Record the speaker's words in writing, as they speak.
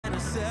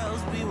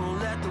ourselves, we won't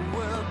let the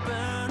world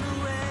burn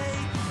away,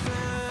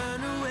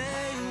 burn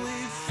away.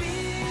 We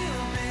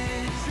feel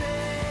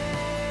betrayed.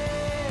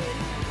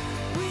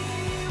 We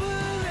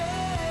were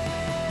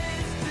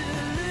raised to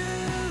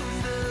lose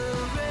the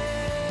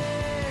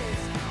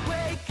race.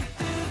 Wake it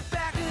through the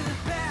back of the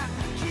pack,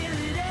 kill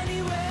it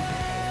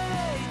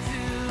anyway.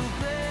 To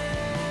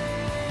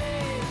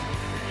blame,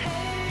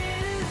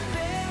 haters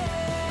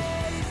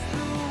face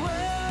the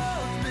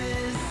world's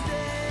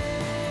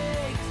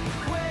mistakes.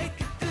 Wake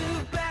it through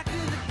the back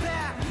of the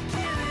pack,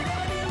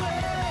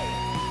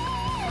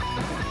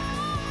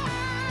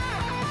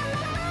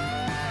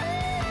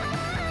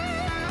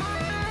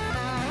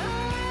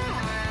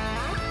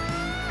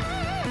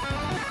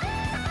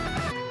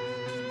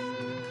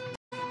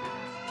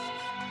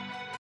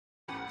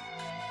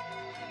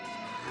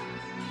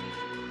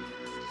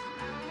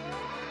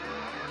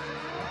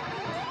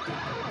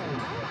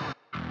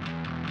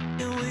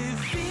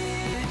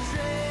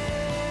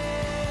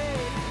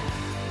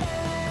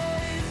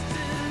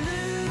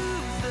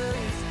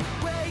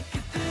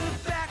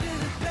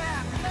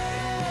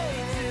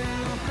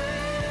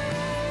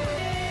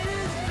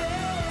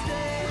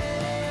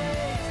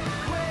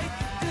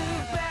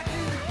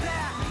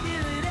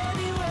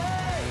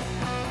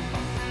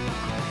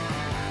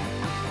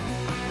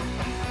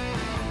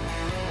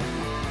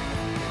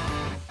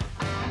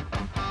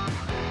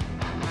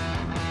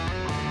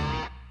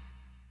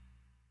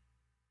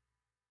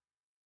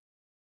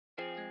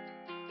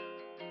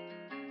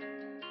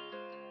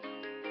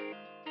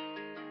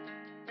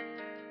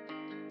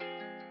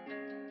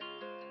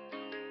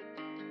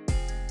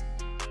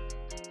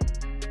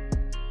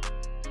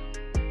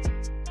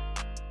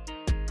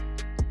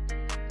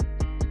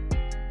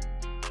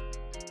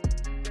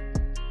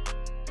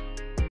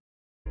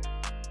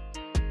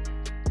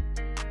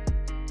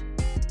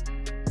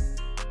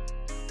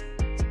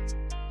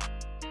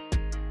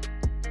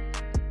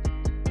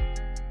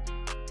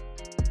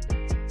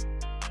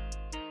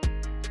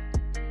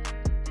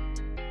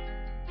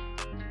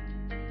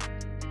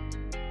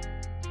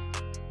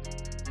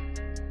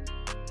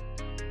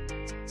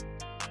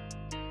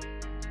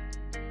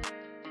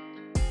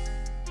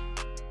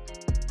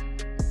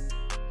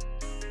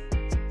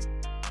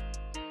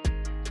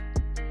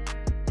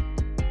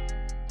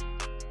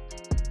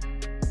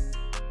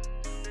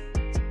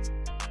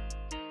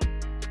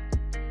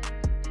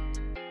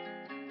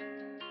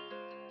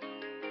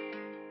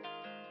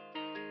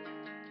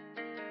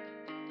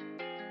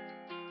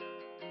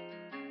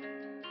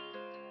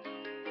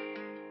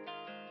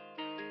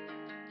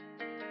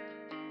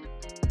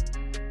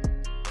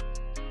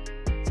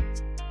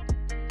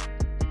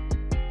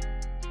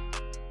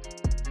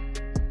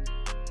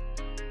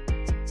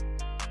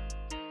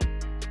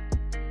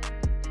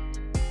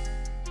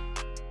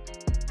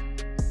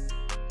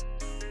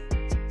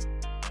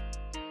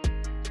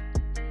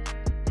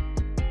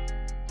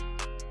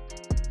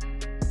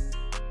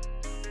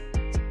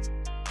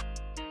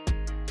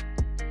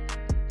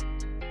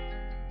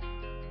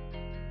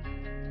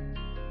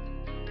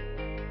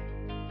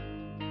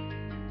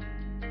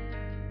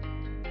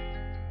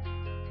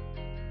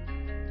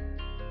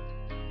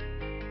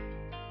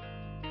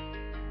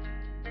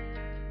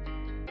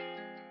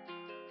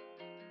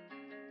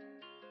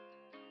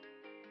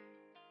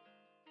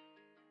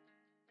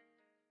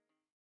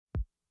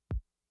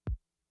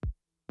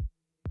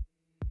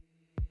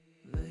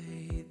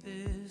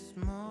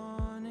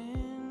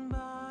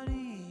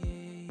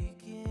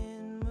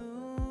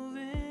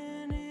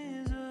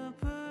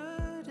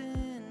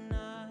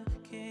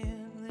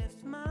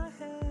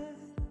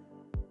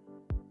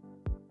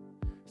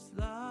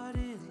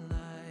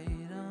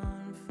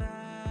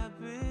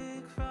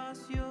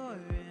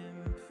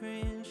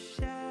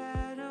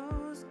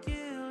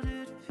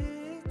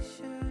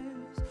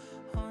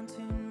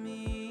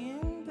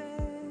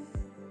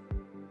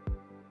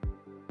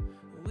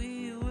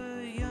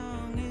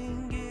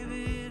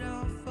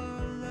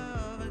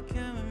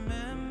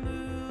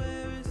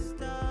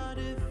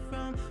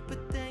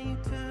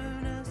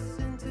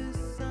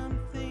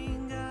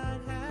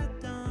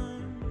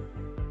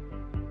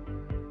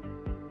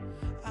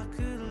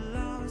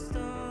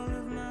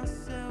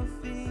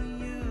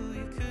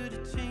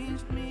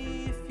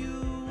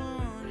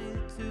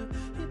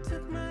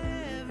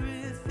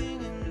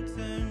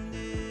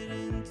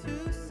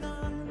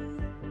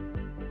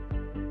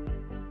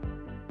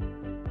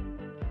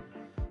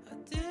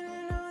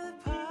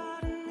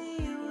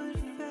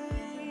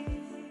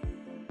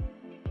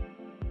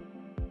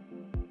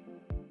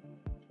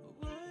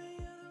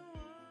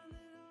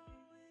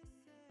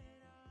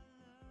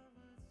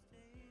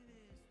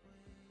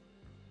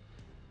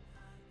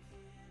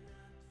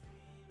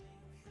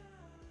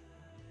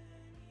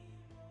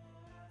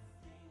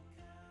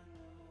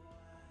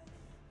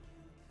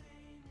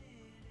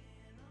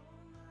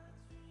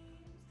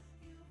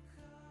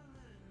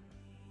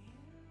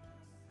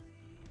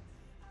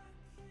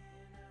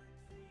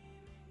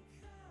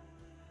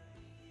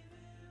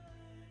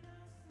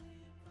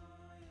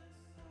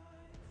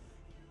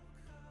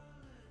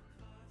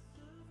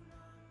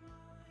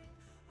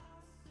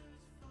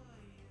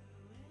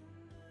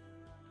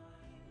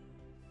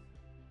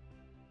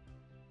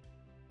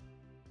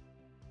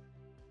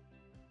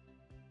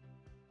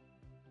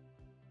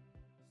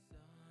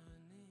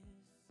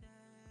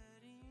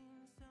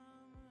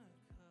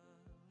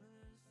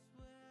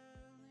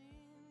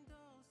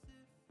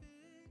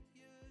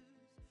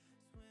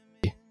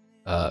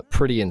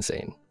 pretty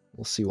insane.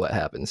 We'll see what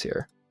happens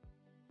here.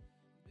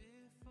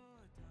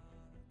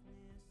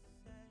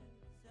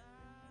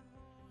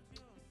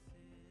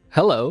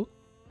 Hello.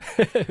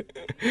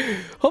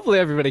 Hopefully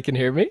everybody can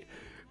hear me.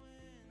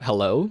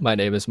 Hello, my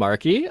name is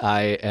Marky.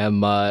 I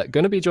am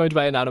going to be joined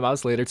by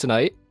Anonymous later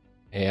tonight.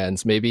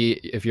 And maybe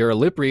if you're a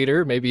lip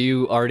reader, maybe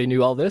you already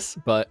knew all this.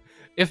 But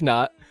if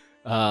not,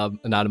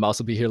 Anonymous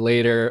will be here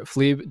later.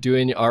 Fleeb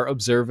doing our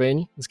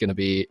observing is going to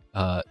be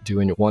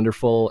doing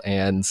wonderful.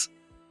 And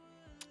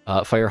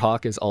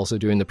Firehawk is also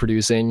doing the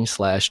producing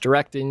 /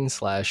 directing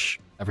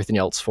 / everything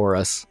else for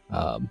us.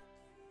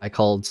 I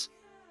called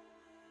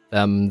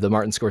them the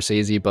Martin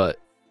Scorsese, but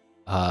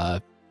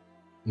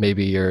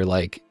maybe you're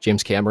like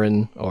James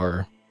Cameron,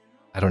 or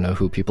I don't know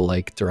who people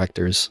like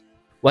directors.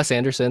 Wes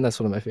Anderson, that's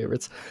one of my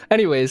favorites.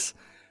 Anyways,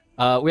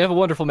 we have a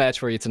wonderful match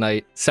for you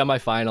tonight.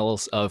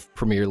 Semifinals of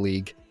Premier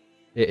League.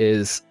 It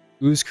is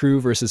Ooze Crew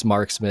versus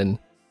Marksman.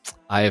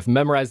 I have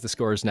memorized the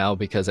scores now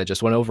because I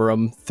just went over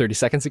them 30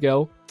 seconds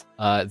ago.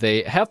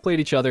 They have played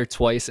each other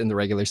twice in the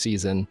regular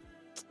season.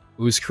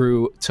 Ooze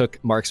Crew took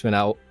Marksman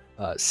out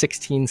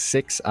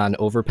 16-6 on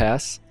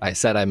Overpass. I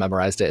said I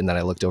memorized it, and then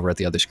I looked over at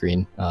the other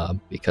screen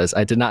because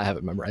I did not have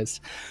it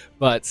memorized.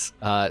 But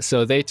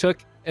so they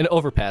took an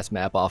Overpass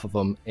map off of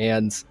them,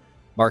 and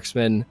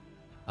Marksman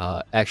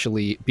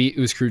actually beat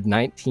Ooze Crew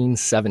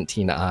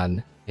 19-17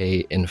 on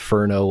a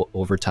Inferno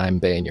overtime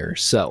banger.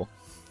 So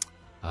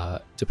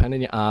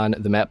depending on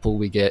the map pool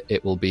we get,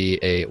 it will be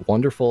a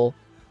wonderful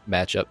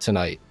matchup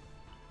tonight.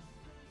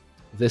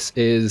 This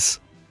is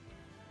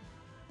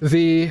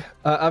the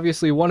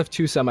obviously one of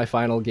two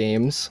semifinal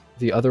games.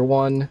 The other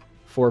one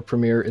for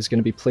Premier is going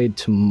to be played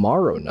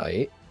tomorrow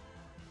night,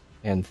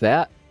 and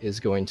that is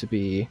going to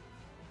be,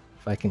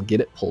 if I can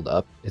get it pulled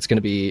up, it's going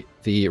to be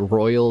the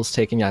Royals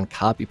taking on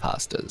Copy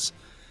Pastas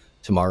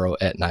tomorrow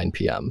at 9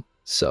 p.m.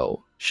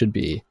 So should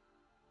be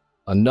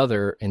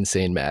another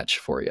insane match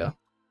for you.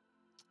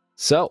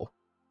 So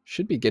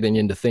should be getting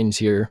into things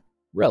here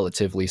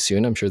relatively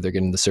soon. I'm sure they're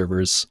getting the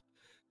servers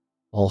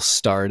all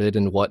started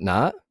and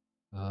whatnot.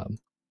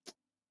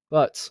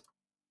 But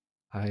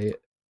I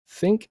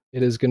think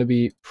it is going to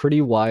be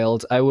pretty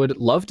wild. I would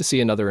love to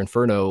see another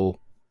Inferno.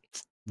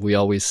 We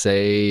always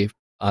say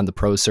on the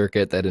pro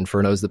circuit that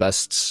Inferno is the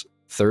best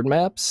third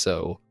map,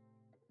 so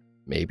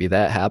maybe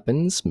that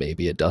happens,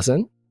 maybe it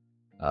doesn't.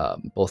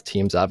 Both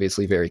teams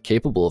obviously very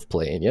capable of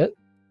playing it,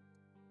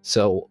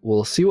 so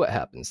we'll see what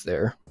happens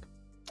there.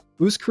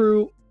 Ooze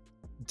Crew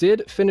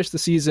did finish the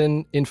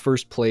season in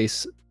first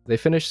place. They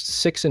finished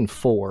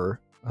 6-4.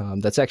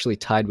 That's actually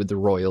tied with the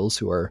Royals,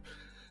 who are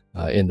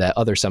in that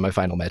other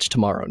semifinal match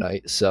tomorrow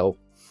night. So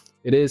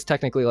it is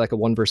technically like a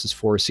 1 versus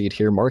 4 seed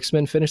here.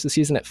 Marksman finished the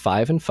season at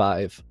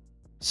 5-5.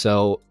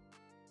 So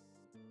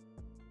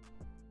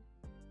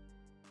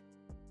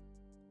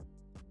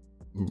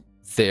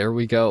there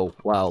we go.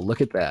 Wow,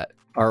 look at that.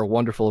 Our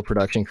wonderful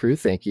production crew.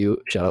 Thank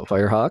you. Shout out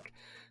Firehawk.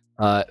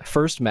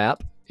 First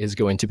map is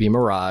going to be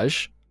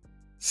Mirage.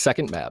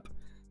 Second map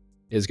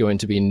is going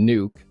to be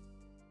Nuke.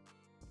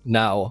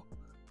 Now,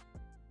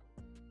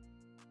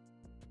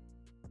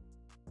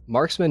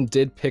 Marksman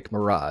did pick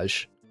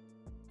Mirage.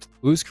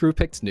 Ooze Crew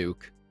picked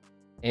Nuke.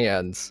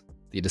 And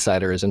the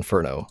decider is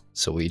Inferno.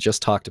 So we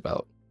just talked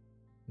about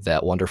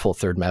that wonderful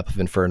third map of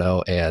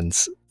Inferno. And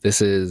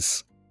this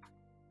is...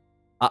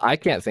 I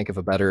can't think of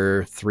a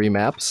better 3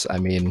 maps. I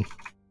mean,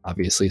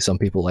 obviously some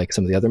people like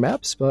some of the other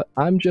maps, but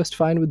I'm just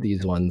fine with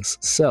these ones.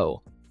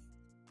 So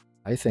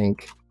I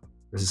think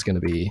this is going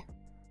to be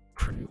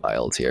pretty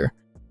wild here.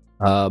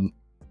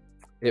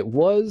 It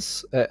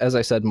was, as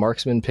I said,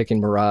 Marksman picking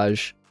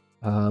Mirage.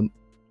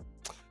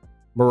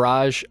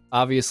 Mirage,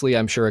 obviously,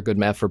 I'm sure a good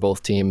map for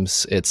both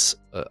teams. It's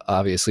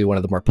obviously one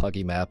of the more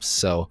puggy maps,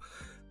 so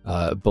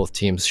both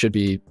teams should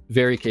be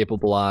very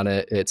capable on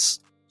it.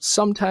 It's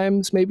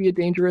sometimes maybe a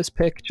dangerous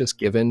pick, just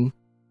given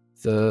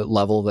the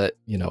level that,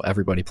 you know,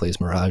 everybody plays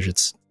Mirage.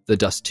 It's the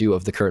Dust 2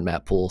 of the current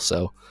map pool,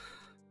 so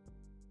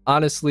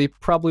honestly,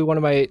 probably one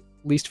of my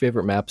least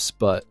favorite maps,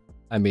 but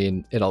I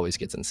mean, it always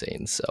gets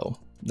insane, so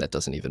that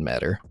doesn't even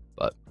matter.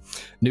 But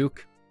Nuke,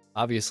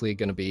 obviously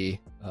going to be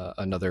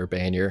another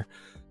banger.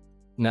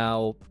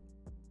 Now,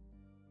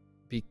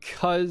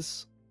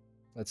 because,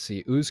 let's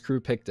see, Ooze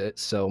Crew picked it,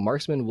 so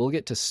Marksman will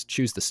get to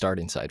choose the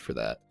starting side for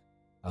that.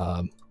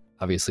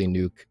 Obviously,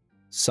 Nuke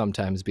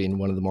sometimes being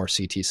one of the more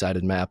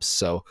CT-sided maps,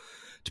 so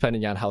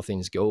depending on how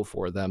things go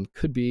for them,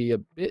 could be a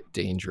bit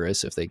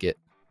dangerous if they get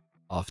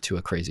off to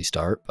a crazy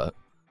start, but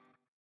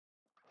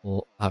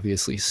we'll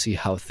obviously see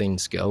how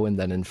things go, and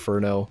then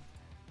Inferno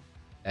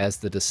as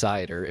the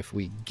decider if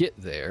we get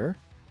there.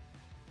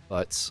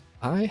 But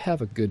I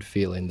have a good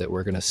feeling that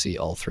we're going to see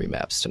all 3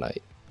 maps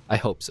tonight. I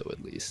hope so,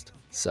 at least.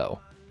 So,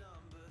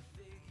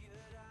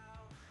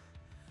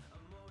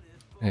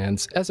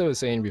 and as I was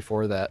saying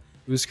before that,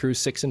 Ooze Crew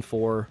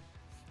 6-4,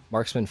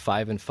 Marksman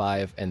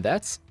 5-5, and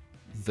that's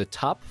the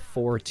top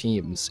 4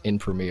 teams in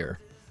Premier.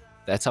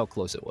 That's how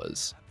close it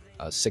was.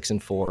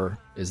 6-4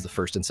 is the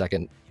first and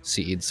second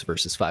seeds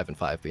versus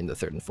 5-5 being the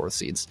third and fourth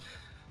seeds.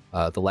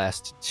 The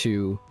last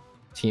 2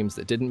 teams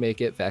that didn't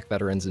make it, VAC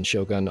Veterans and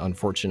Shogun,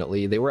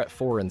 unfortunately, they were at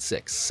 4 and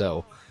 6.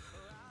 So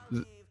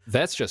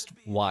that's just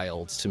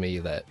wild to me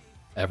that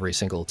every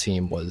single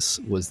team was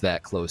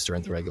that close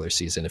during the regular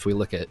season. If we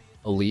look at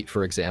Elite,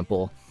 for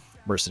example,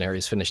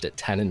 Mercenaries finished at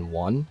 10 and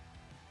 1.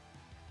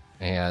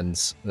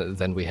 And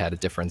then we had a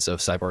difference of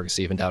Cyborg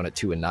even down at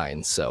 2 and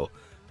 9. So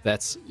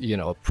that's, you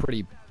know, a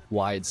pretty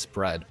wide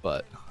spread.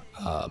 But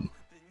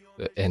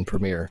in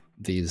Premier,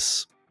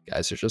 these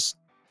guys are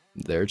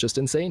they're just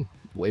insane.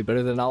 Way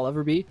better than I'll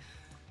ever be.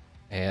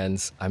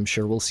 And I'm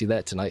sure we'll see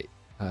that tonight.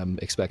 I'm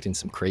expecting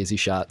some crazy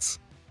shots,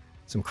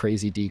 some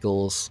crazy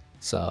deagles,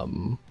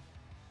 some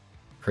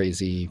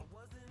crazy,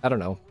 I don't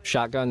know,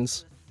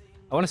 shotguns.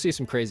 I want to see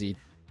some crazy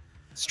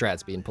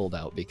strats being pulled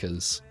out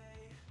because,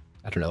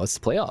 I don't know, it's the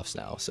playoffs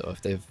now. So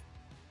if they've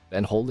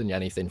been holding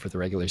anything for the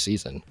regular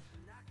season,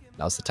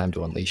 now's the time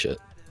to unleash it.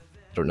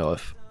 I don't know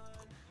if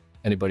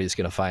anybody's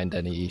going to find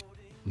any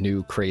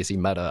new crazy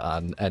meta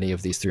on any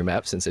of these 3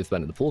 maps since they've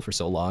been in the pool for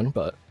so long,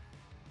 but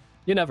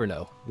you never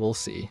know. We'll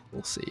see.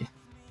 We'll see.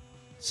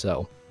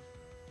 So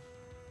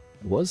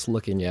I was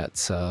looking at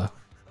some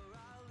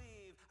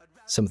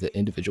of the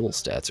individual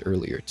stats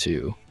earlier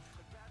too,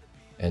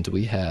 and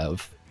we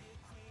have,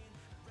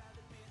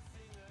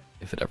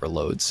 if it ever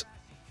loads,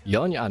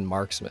 Young on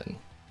Marksman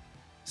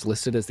is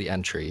listed as the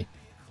entry,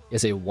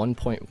 is a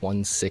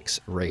 1.16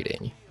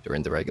 rating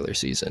during the regular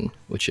season,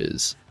 which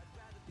is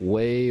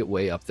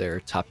way up there,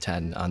 top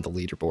 10 on the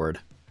leaderboard.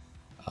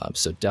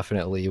 So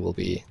definitely we'll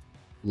be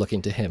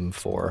looking to him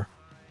for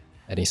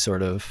any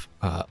sort of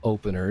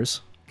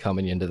openers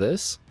coming into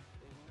this.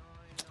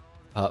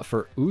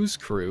 For Ooze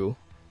Crew,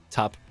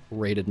 top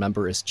rated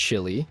member is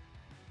Chili.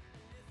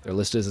 They're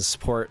listed as a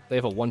support. They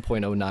have a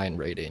 1.09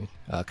 rating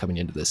coming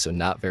into this, so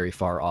not very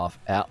far off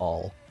at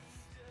all.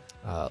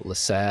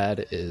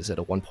 Lasad is at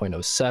a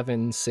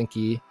 1.07.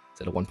 Sinky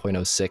is at a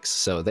 1.06.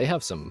 So they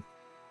have some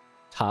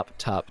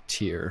top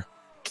tier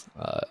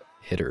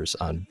hitters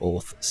on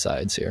both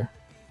sides here.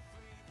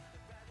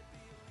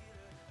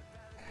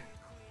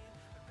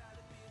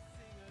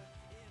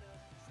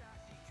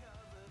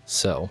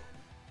 So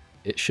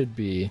it should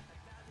be,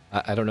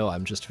 I don't know,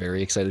 I'm just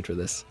very excited for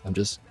this. I'm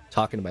just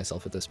talking to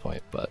myself at this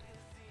point, but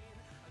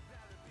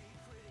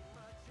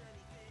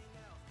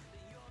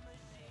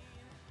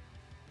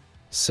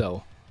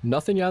so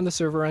nothing on the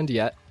server end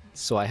yet,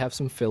 so I have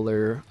some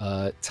filler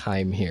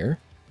time here.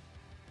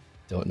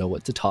 Don't know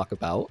what to talk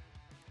about.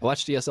 I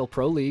watched ESL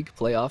Pro League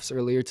playoffs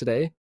earlier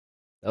today.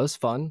 That was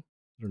fun.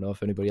 I don't know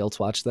if anybody else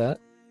watched that.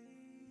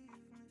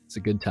 It's a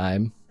good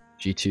time.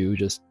 G2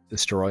 just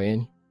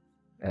destroying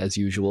as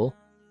usual.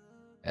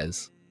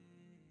 As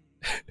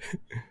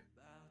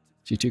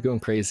G2 going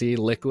crazy.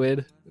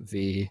 Liquid,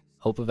 the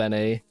hope of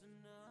NA.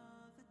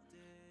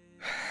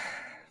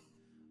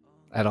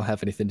 I don't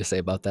have anything to say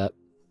about that.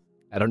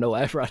 I don't know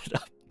why I brought it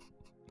up.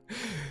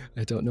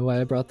 I don't know why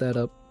I brought that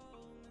up.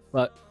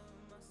 But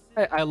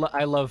I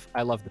love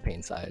the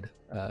pain side.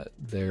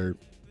 They're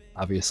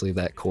obviously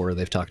that core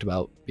they've talked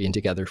about being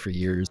together for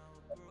years.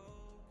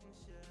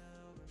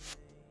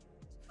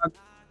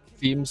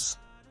 Themes,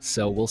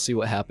 so we'll see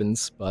what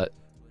happens, but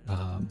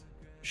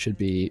should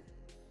be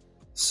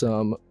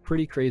some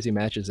pretty crazy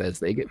matches as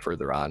they get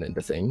further on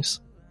into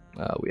things.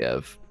 We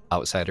have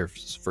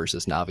Outsiders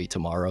versus Navi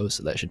tomorrow,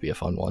 so that should be a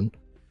fun one.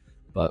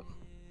 But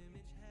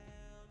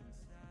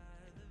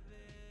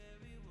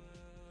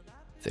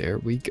there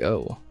we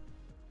go.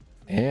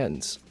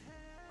 And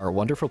our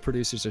wonderful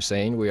producers are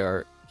saying we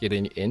are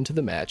getting into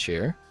the match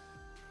here.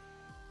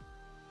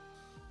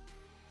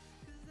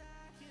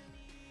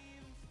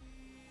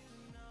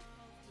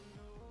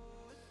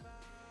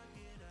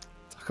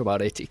 Talk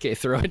about ATK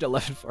throwing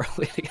 11-4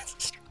 lead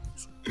against the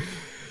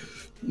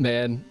Tridents.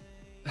 Man,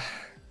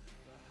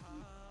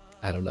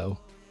 I don't know.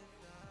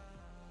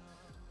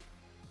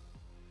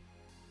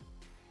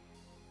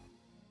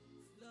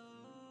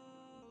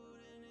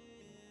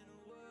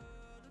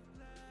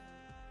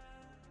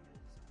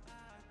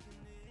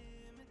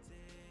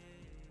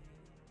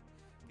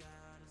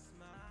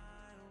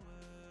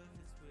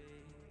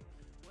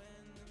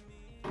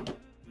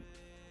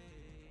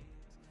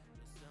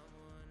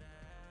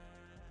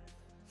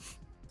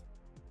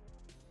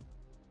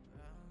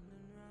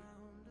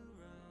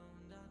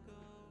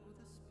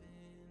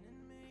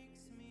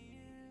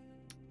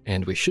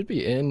 And we should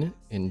be in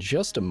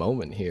just a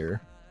moment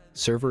here.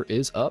 Server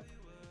is up.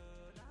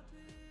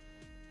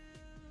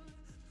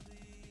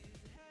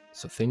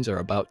 So things are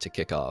about to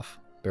kick off.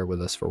 Bear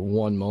with us for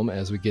one moment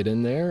as we get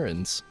in there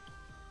and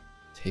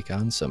take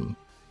on some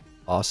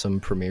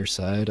awesome Premier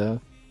side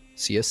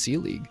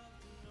CSC League.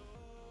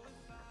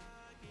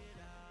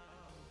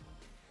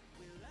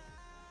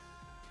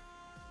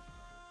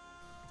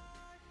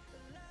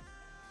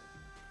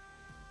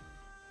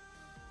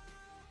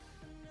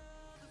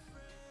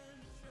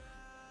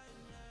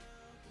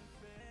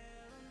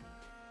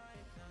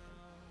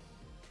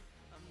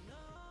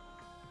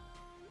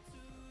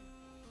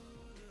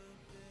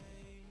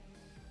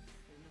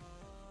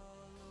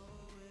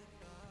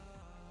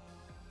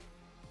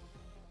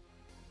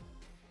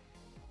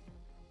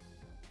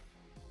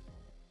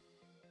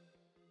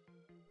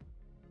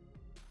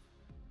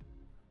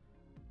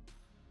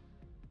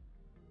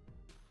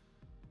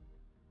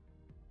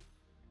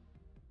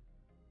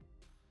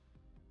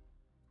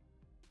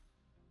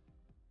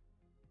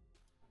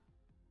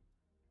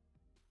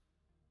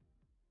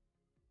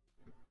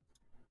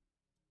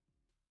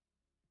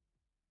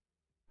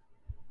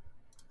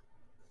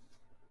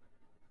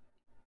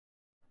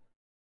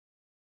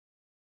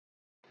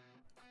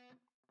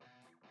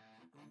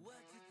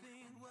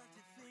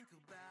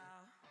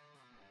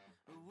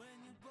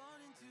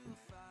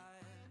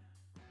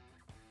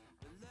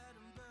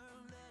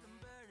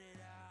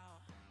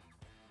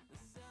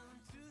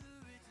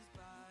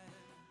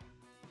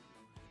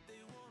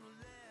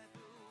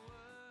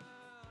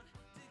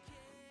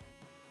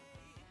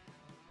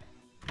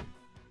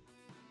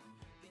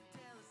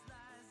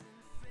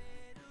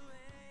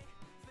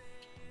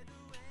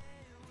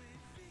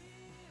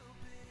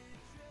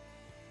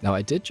 Now,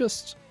 I did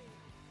just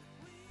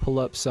pull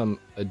up some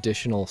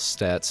additional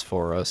stats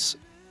for us.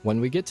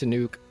 When we get to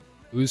Nuke,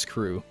 Ooze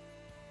Crew,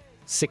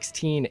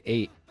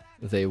 16-8,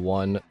 they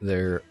won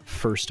their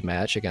first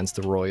match against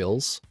the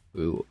Royals,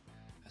 who,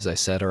 as I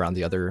said, are on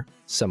the other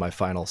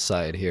semifinal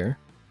side here.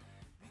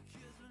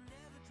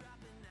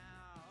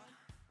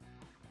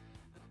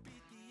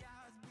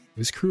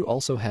 Ooze Crew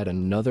also had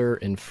another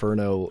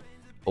Inferno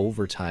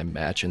overtime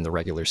match in the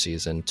regular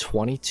season,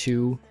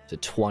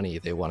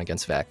 22-20 they won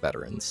against VAC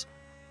Veterans.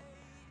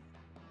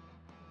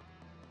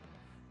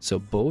 So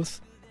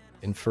both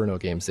Inferno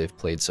games they've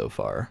played so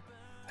far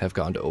have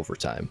gone to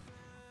overtime.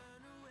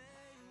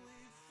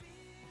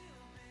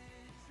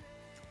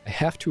 I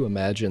have to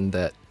imagine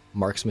that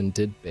Marksman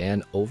did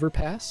ban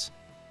Overpass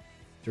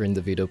during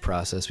the veto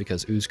process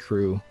because Ooze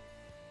Crew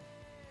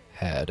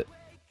had,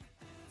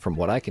 from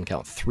what I can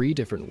count, 3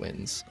 different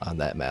wins on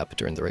that map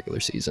during the regular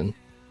season,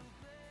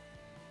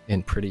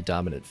 in pretty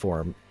dominant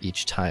form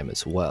each time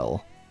as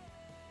well.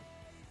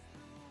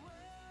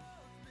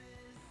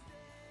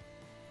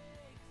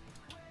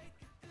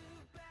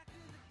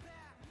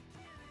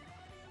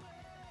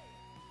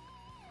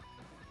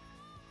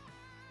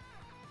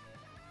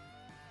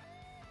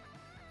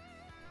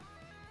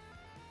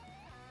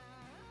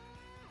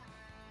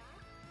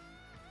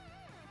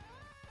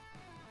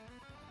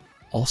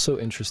 Also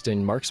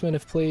interesting, Marksmen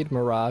have played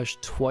Mirage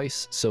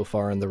twice so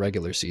far in the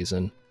regular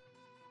season.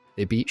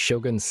 They beat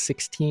Shogun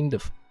 16 to...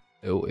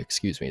 Oh,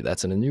 excuse me,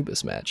 that's an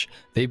Anubis match.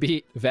 They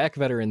beat VAC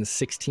Veterans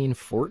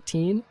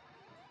 16-14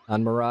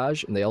 on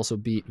Mirage, and they also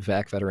beat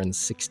VAC Veterans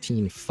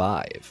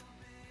 16-5.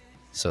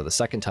 So the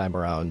second time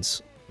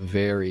around,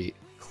 very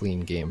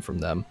clean game from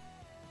them.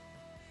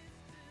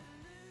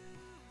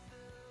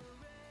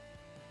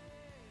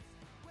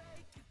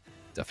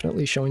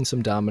 Definitely showing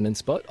some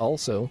dominance, but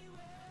also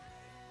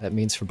that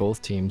means for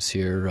both teams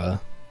here,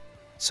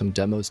 some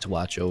demos to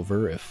watch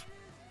over if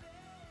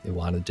they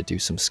wanted to do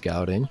some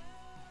scouting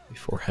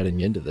before heading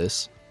into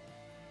this.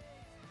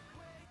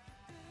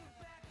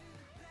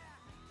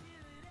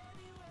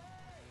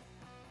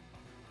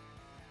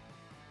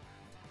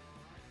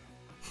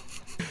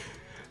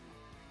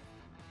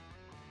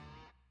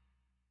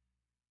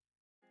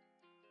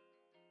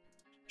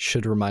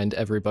 Should remind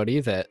everybody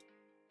that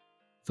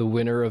the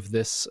winner of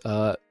this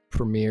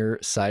Premier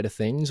side of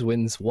things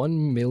wins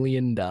 $1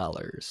 million.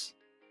 That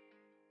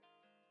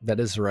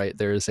is right,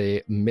 there is a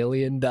 $1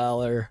 million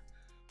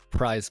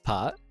prize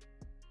pot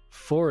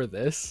for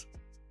this.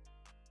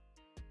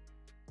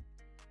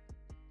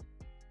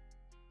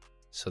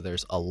 So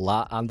there's a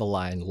lot on the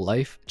line,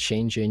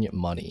 life-changing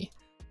money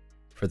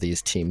for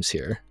these teams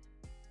here.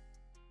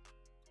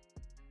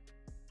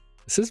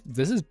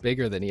 This is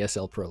bigger than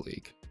ESL Pro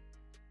League.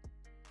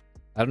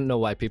 I don't know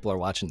why people are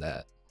watching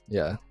that.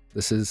 Yeah,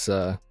 this is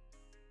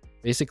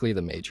basically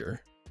the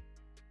major.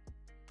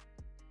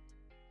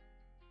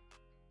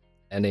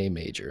 NA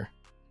major.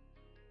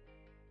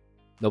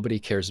 Nobody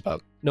cares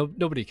about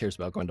nobody cares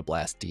about going to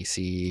Blast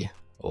DC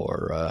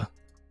or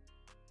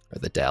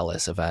the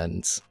Dallas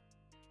events.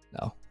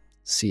 No.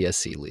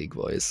 CSC League,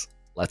 boys.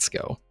 Let's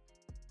go.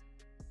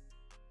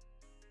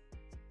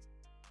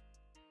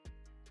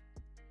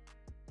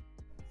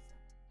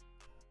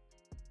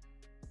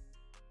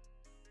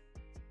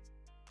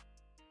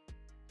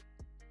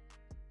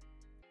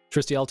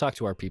 Tristy, I'll talk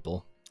to our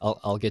people.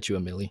 I'll get you a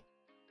milli.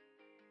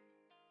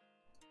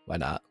 Why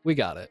not? We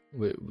got it.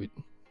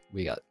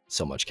 We got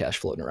so much cash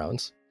floating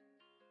around.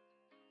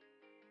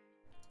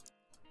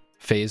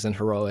 FaZe and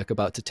Heroic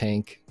about to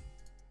tank.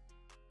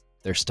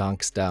 Their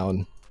stonks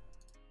down.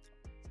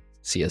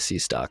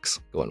 CSC stocks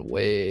going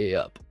way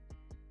up.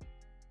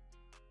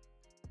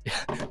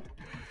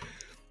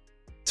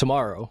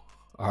 Tomorrow,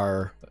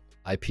 our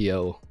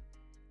IPO,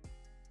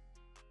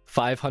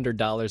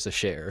 $500 a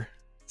share,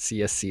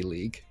 CSC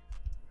League.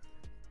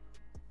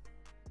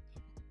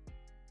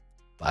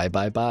 Bye,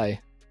 bye, bye.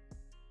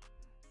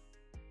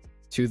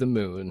 To the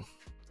moon,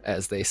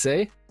 as they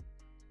say.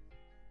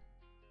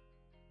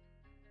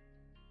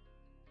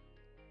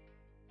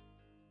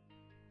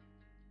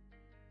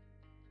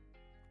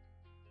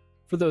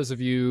 For those of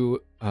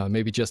you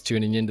maybe just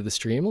tuning into the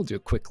stream, we'll do a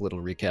quick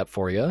little recap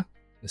for you.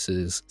 This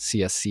is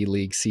CSC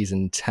League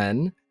Season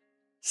 10,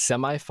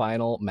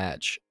 semi-final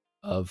match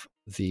of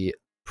the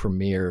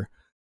Premier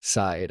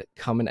side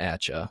coming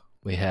at ya.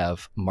 We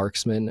have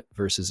Marksman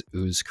versus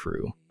Ooze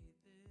Crew.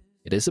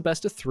 It is a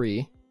best of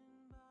 3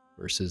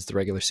 versus the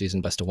regular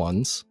season best of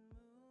 1s.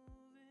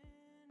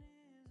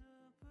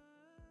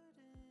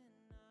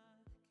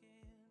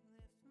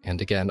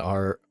 And again,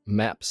 our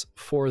maps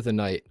for the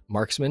night.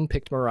 Marksman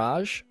picked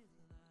Mirage.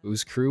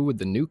 Ooze Crew with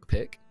the nuke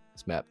pick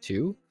is map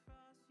 2.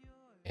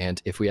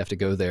 And if we have to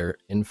go there,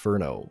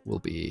 Inferno will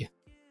be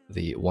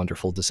the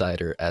wonderful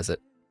decider, as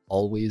it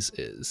always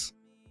is.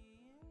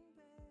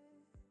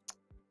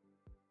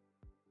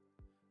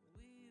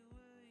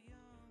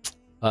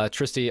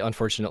 Tristy,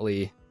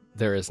 unfortunately,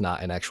 there is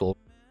not an actual...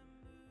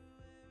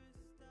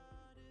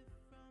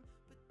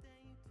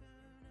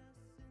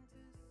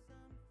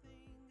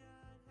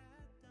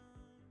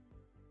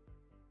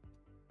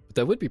 But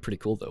That would be pretty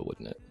cool, though,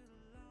 wouldn't it?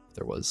 If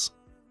there was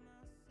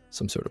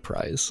some sort of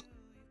prize.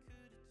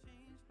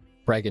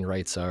 Bragging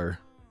rights are...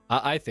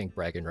 I think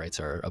bragging rights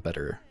are a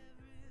better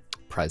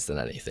prize than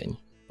anything,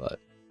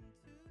 but...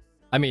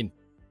 I mean,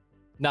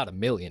 not $1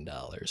 million,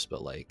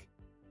 but, like...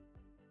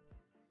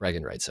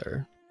 bragging rights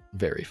are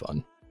very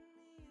fun.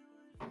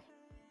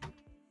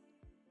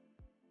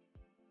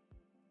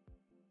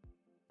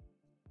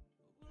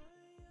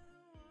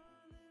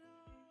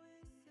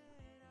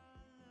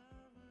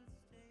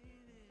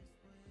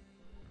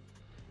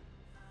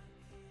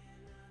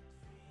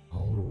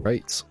 All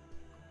right.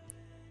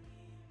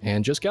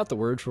 And just got the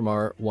word from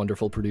our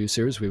wonderful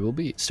producers. We will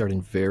be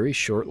starting very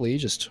shortly.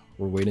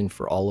 We're waiting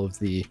for all of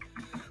the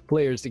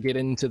players to get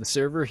into the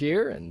server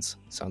here, and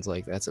sounds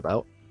like that's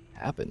about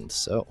happened.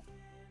 So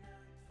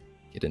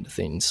get into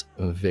things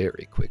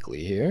very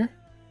quickly here.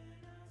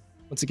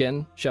 Once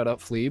again, shout out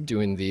Fleeb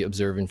doing the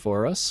observing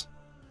for us.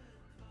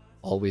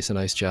 Always a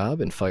nice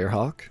job, and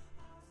Firehawk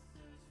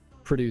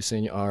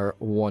producing our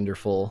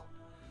wonderful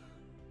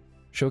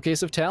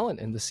showcase of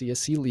talent in the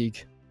CSC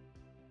League.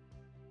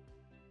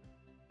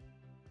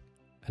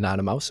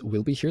 Anonymous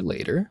will be here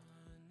later.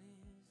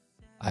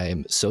 I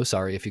am so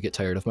sorry if you get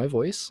tired of my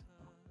voice,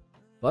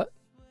 but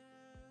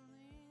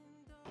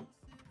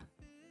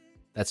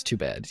that's too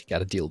bad. You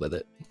gotta deal with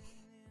it.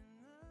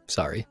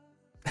 Sorry.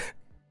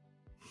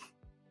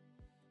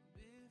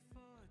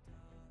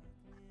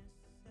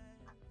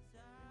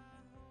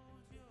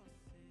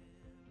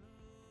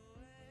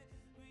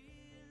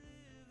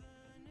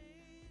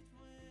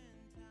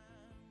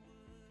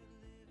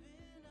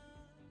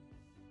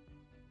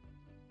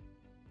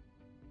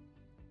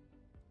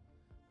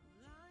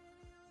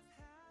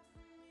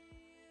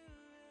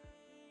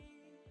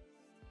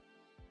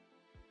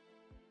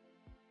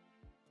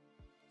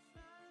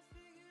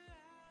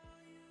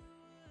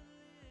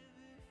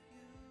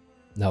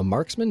 Now,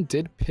 Marksman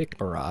did pick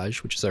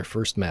Mirage, which is our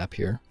first map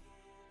here.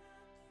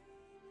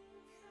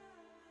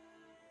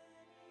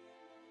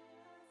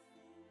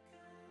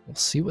 We'll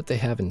see what they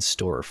have in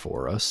store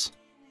for us.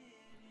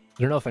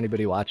 I don't know if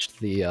anybody watched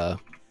the... I don't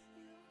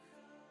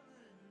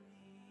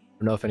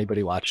know if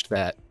anybody watched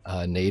that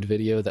nade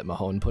video that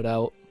Mahone put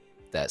out.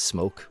 That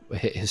smoke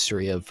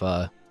history of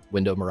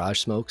window Mirage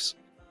smokes.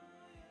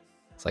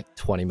 It's like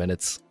 20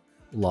 minutes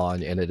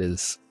long, and it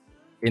is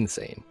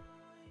insane.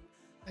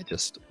 I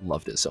just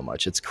loved it so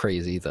much. It's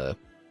crazy, the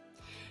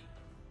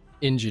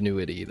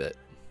ingenuity that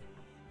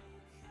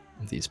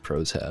these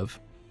pros have.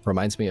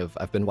 Reminds me of,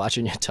 I've been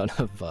watching a ton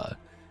of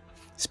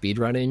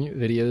speedrunning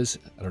videos.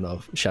 I don't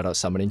know, shout out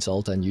Summoning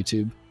Salt on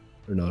YouTube.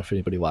 I don't know if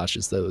anybody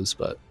watches those,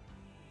 but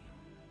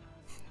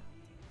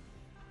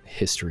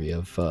history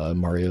of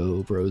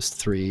Mario Bros.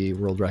 3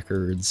 world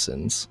records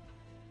and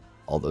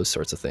all those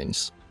sorts of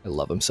things. I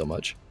love them so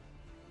much.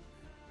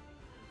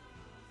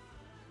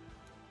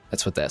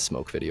 That's what that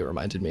smoke video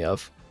reminded me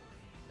of.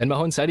 And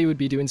Mahone said he would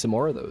be doing some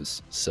more of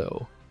those,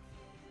 so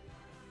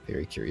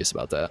very curious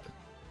about that.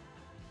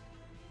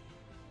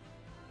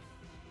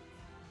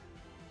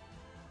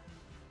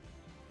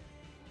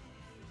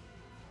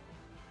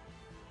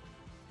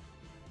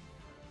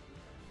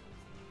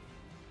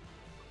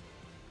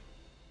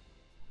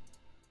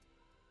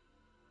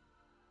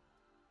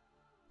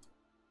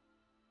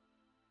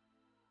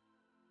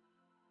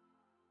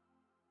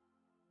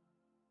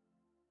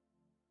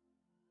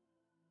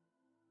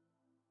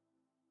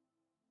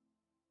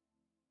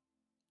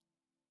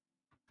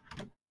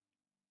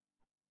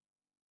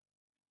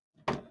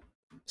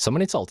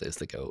 Summoning Salt is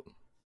the GOAT.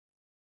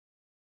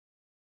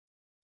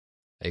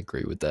 I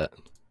agree with that.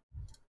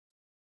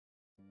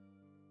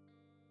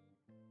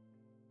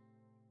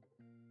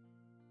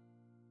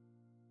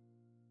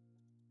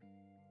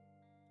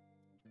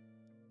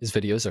 His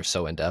videos are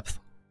so in-depth.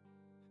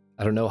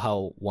 I don't know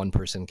how one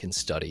person can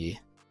study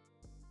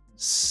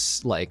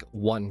like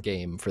one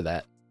game for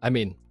that. I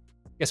mean,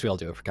 I guess we all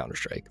do it for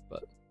Counter-Strike,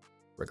 but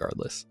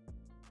regardless.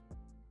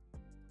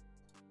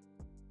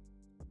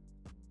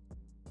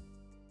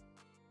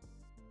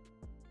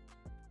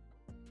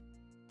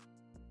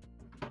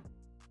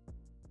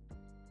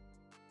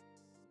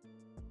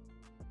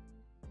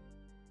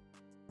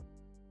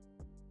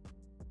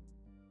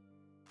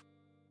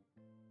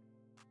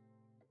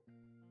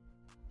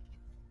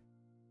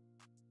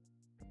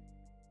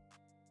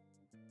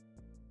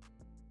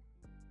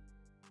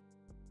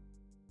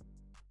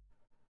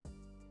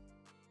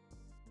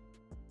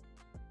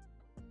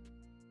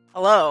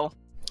 Hello.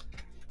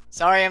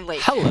 Sorry I'm late.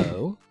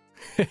 Hello.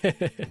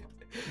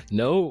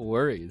 No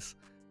worries.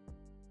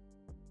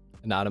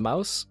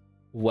 Anonymous,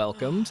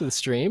 welcome to the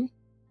stream.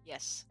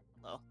 Yes.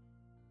 Hello.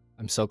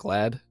 I'm so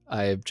glad.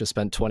 I've just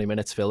spent 20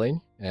 minutes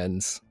filling,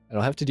 and I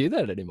don't have to do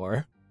that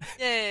anymore.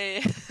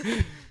 Yay.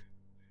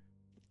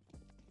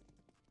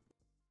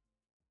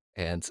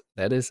 And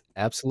that is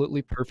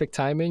absolutely perfect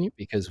timing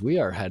because we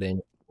are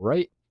heading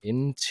right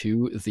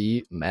into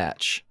the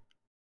match.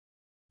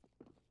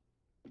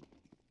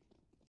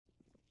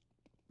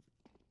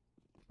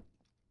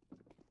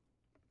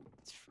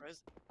 It's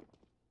frozen.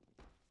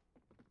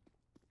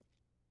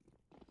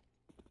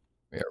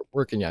 We are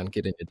working on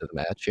getting into the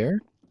match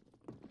here.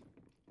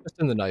 Just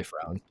in the knife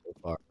round so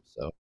far,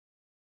 so.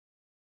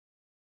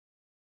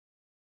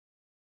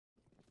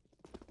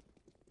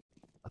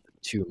 Nothing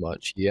too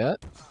much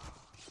yet.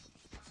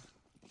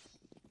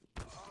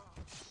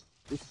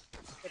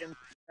 Hit him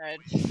dead.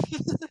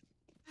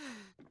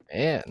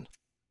 Man.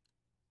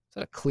 Is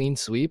that a clean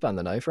sweep on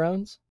the knife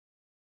rounds?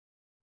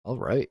 All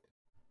right.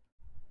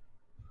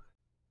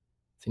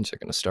 Things are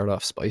going to start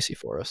off spicy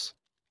for us.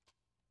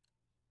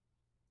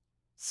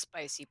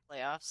 Spicy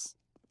playoffs.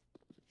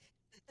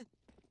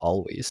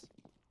 Always.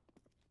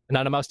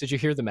 Anonymous, did you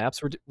hear the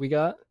maps we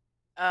got?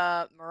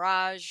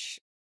 Mirage.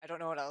 I don't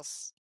know what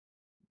else.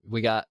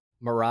 We got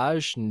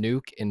Mirage,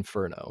 Nuke,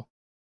 Inferno.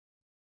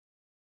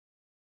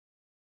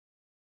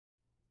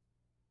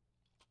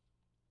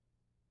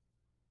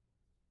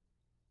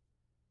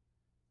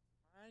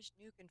 Mirage,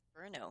 Nuke,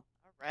 Inferno.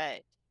 All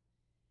right.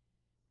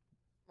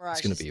 Mirage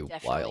It's going is to be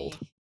definitely wild.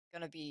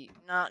 gonna be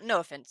no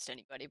offense to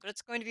anybody, but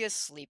it's going to be a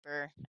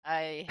sleeper.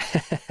 I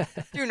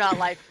do not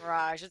like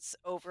Mirage. It's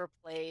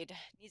overplayed.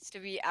 Needs to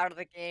be out of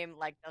the game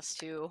like Dust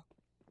 2.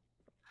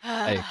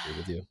 I agree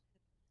with you.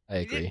 I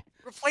agree.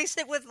 Replace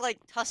it with like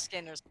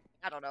Tuscan or something.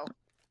 I don't know.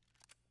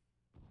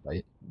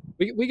 Right?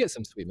 We get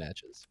some sweet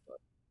matches, but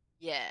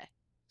Yeah.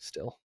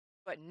 still.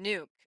 But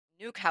Nuke,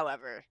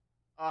 however,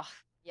 oh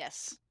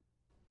yes,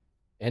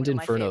 And one of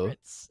my Inferno.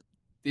 favorites.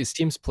 These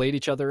teams played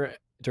each other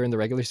during the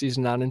regular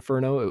season on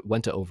Inferno. It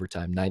went to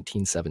overtime,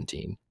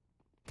 19-17.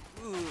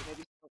 Ooh,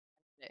 maybe still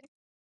today.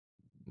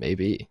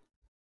 Maybe.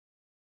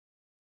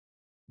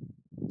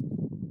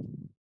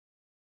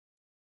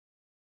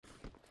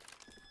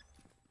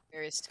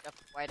 Various stuff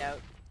whiteout.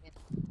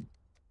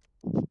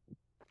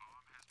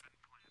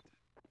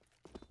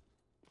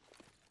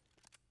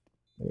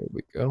 There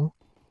we go.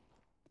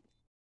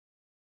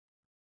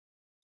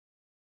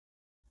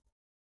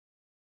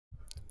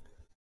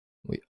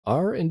 We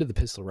are into the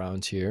pistol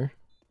rounds here.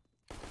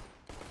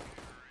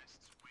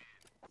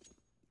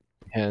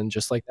 And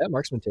just like that,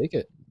 Marksman take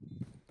it.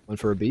 Went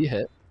for a B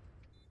hit.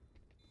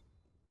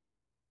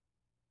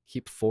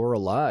 Keep 4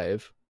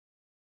 alive.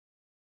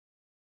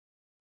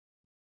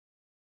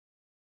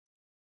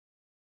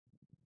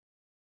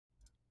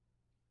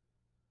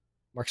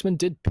 Marksman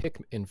did pick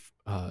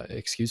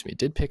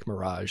did pick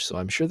Mirage, so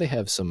I'm sure they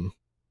have some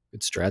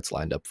good strats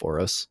lined up for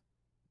us.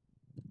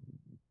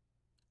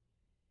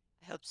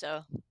 I hope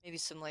so. Maybe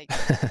some like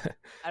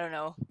I don't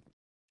know.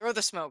 Throw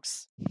the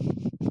smokes.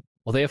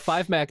 Well, they have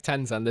 5 Mac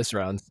 10s on this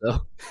round,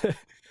 so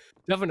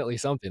definitely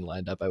something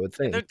lined up, I would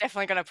think. They're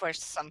definitely gonna push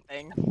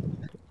something.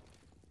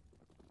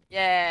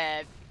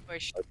 Yeah,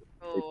 push.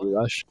 Oh.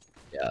 Rush.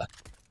 Yeah.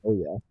 Oh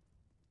yeah.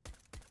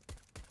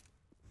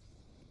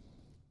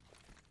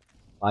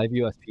 5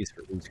 USPs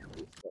for each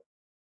group.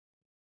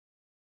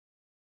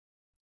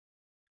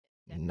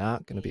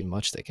 Not going to be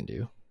much they can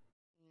do.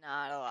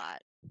 Not a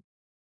lot.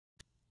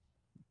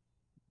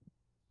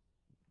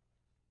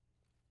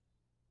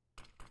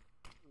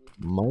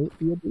 Might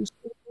be a booster.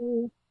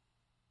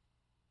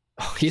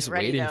 Oh, he's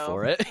ready, waiting though.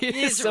 for it.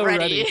 He's so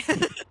ready.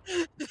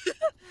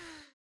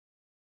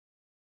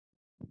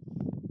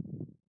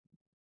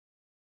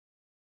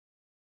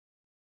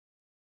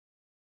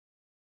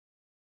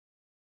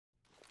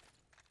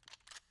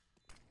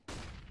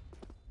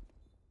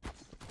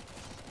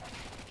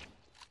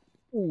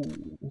 Ooh.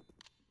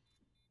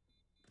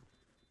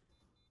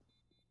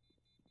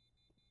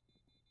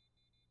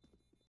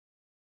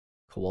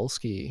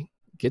 Kowalski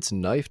gets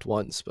knifed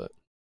once, but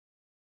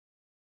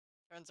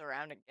Turns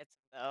around and gets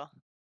him though.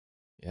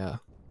 yeah.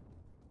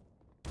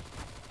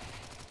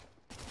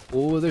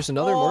 Oh, there's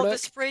another Oh, Mordek. the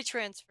spray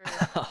transfer.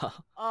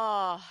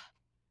 Oh,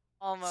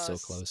 almost. So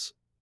close.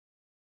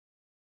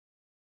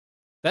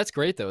 That's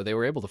great though. They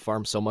were able to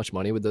farm so much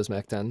money with those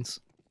Mac 10s.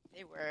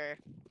 They were.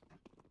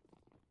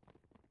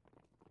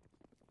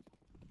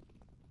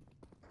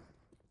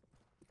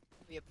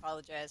 We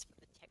apologize for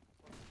the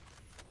technical.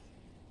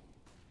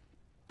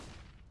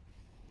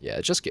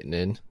 Yeah, just getting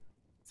in.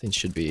 Things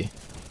should be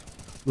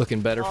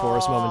looking better for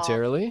us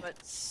momentarily. But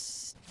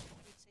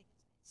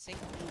Sinky.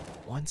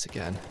 Once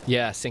again.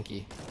 Yeah,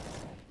 Sinky.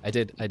 I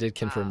did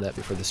confirm that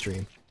before the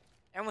stream.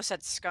 I almost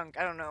said skunk.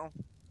 I don't know.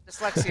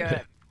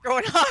 Dyslexia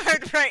going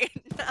hard right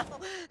now.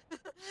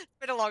 It's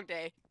been a long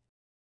day.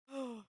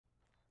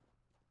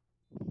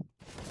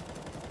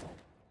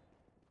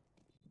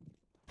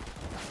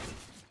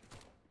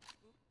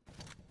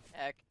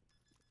 Heck.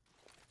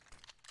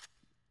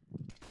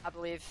 I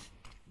believe.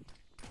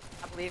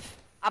 I believe.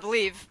 I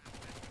believe.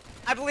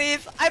 I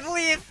believe. I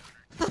believe.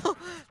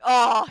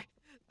 Oh,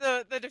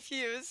 the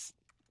defuse.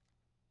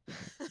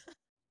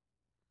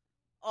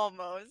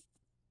 Almost.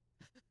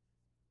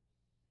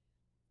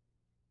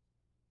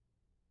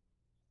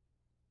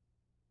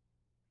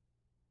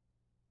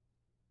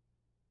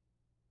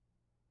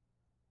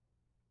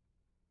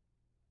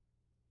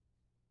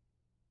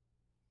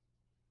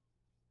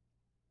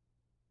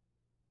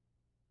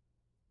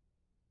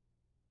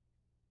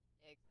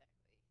 Exactly.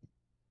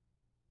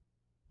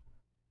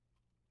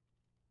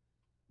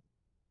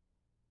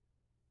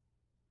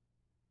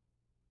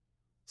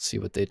 See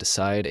what they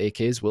decide.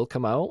 AKs will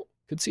come out.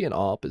 Could see an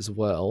AWP as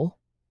well.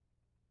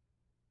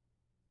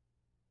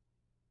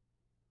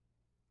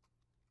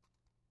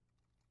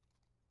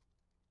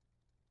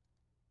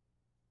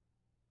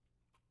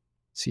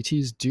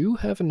 CTs do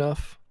have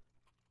enough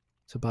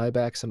to buy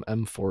back some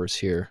M4s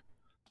here,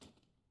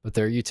 but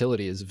their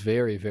utility is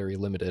very, very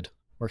limited.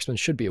 Marksman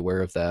should be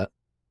aware of that.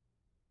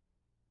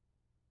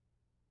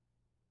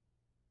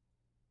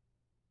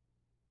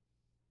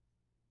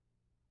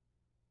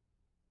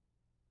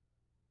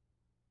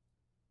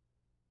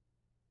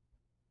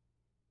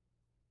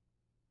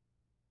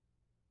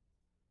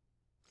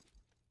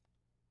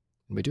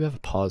 And we do have a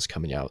pause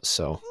coming out,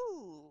 so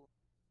Ooh,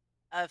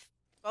 a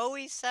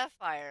Bowie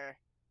Sapphire.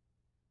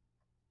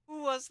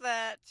 Who was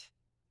that?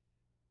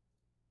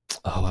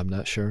 I'm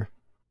not sure.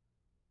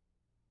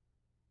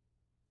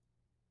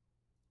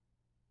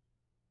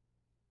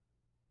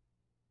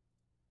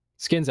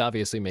 Skins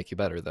obviously make you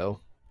better,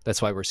 though.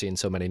 That's why we're seeing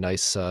so many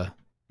nice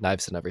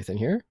knives and everything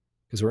here,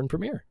 because we're in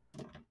Premiere.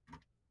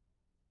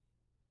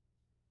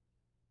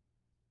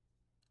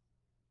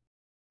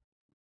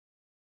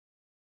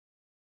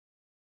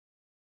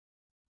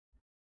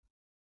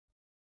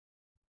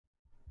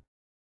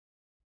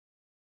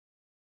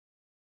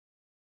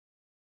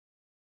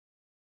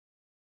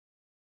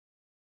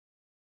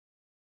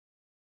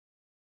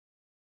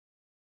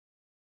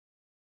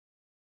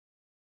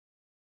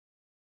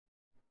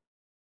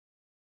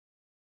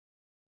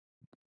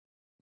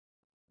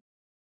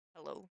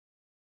 Hello.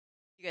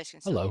 You guys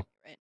can still Hello. hear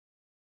me, right?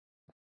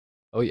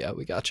 Oh yeah,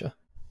 we gotcha.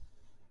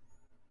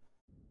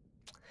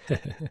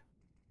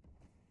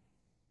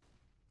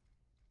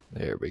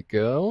 There we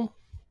go.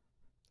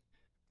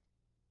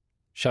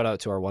 Shout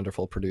out to our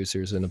wonderful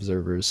producers and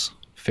observers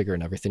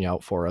figuring everything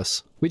out for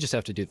us. We just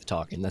have to do the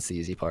talking. That's the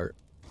easy part.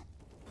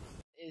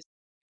 Is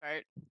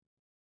part.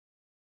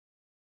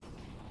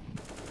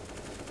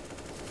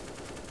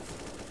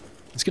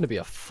 It's going to be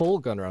a full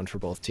gun round for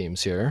both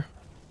teams here.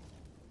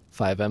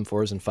 5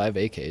 M4s and 5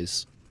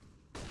 AKs.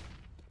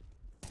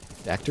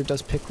 Actor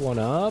does pick one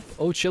up.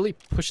 Oh, Chili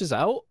pushes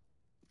out.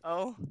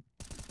 Oh.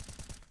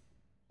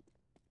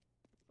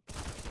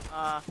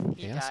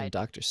 He Chaos and died.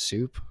 Dr.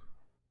 Soup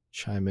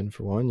chime in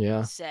for one,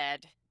 yeah.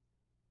 Sad.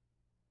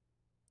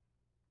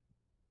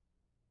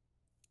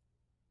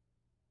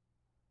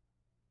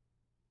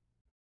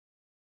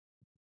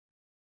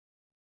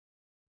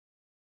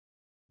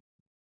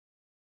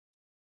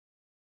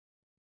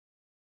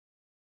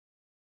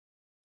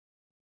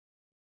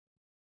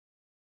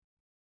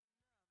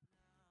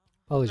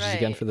 Apologies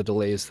again Right. for the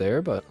delays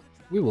there, but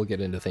we will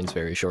get into things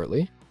very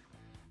shortly.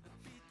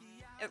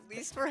 At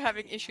least we're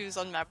having issues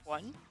on map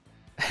 1.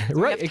 Right,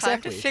 We have time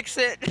exactly. to fix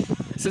it.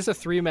 This is a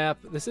 3-map.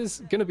 This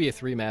is going to be a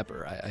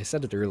 3-mapper. I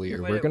said it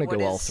earlier. We're going to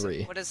go all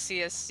 3. What is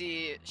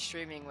CSC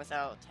streaming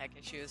without tech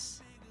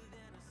issues?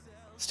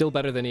 Still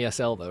better than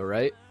ESL, though,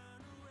 right?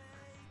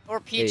 Or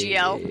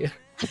PGL?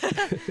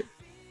 Hey.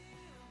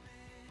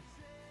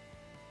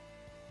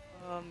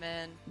 Oh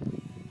man.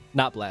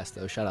 Not Blast,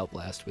 though. Shout out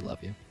Blast. We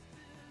love you.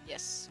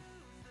 Yes.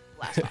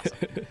 Blast awesome.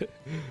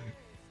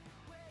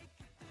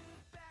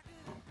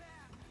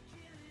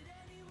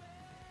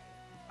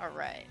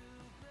 Alright.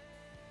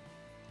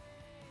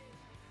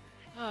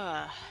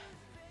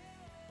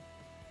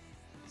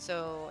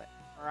 So,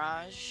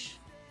 Mirage.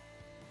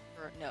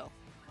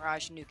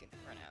 Mirage Nukem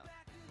for now.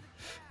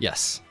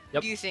 Yes. Who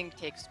Yep. do you think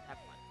takes map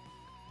 1?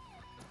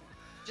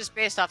 Just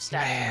based off stats.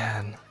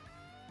 Man.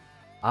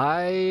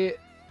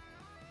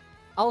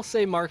 I'll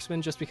say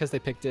Marksman just because they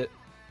picked it.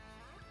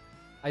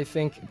 I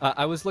think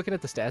I was looking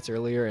at the stats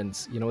earlier, and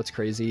you know what's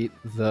crazy?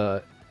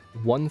 The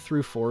 1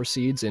 through 4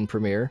 seeds in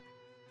Premier,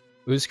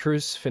 Ooze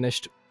Cruz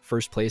finished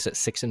first place at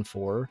 6 and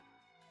 4.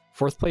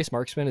 Fourth place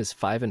Marksman is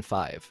 5 and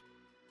 5.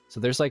 So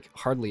there's like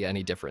hardly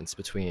any difference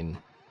between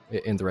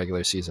in the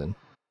regular season.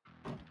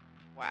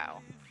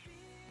 Wow.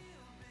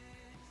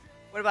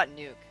 What about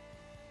Nuke?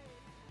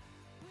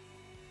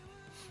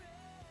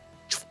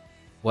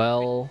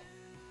 Well,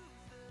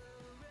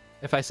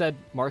 if I said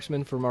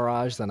Marksman for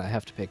Mirage, then I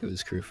have to pick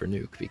Ooze Crew for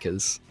Nuke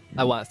because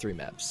I want 3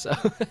 maps. So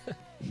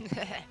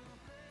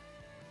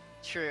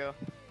True.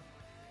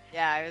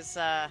 Yeah, I was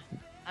I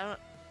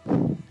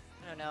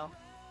don't know.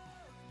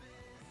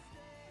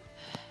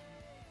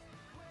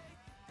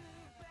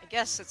 I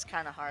guess it's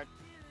kind of hard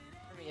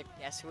for me to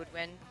guess who would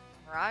win.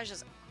 Mirage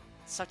is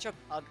such a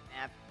bug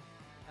map,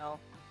 you know?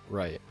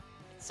 right.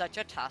 It's such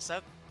a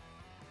toss-up.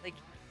 Like,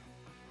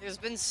 there's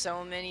been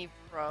so many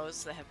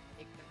pros that have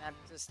picked the map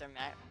as their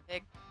map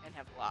pick and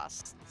have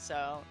lost.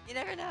 So, you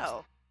never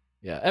know.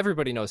 Yeah,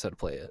 everybody knows how to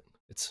play it.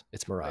 It's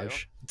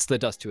Mirage. It's the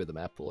Dust 2 of the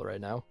map pool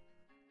right now.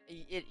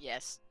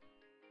 Yes.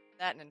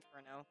 That and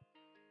Inferno.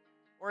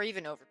 Or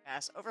even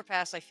Overpass.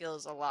 Overpass, I feel,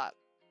 is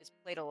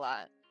played a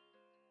lot.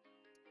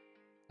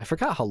 I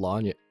forgot how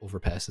long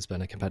Overpass has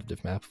been a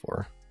competitive map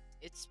for.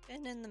 It's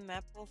been in the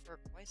map pool for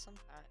quite some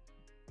time.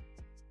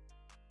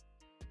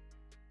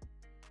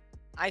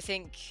 I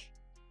think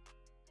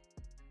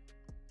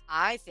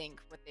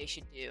what they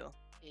should do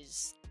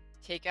is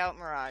take out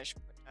Mirage,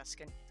 put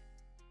Tuscan in,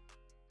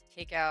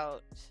 take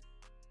out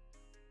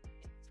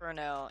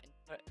Inferno and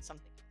put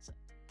something else in.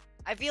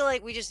 I feel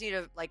like we just need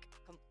a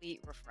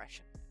complete refresh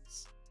of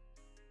this.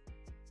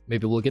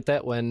 Maybe we'll get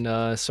that when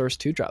Source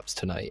 2 drops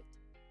tonight.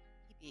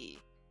 Maybe.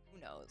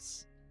 Who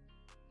knows?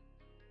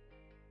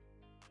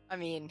 I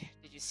mean,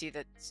 did you see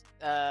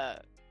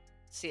that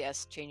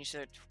CS changed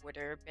their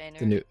Twitter banner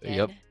again?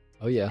 Yep.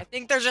 Oh yeah. I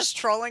think they're just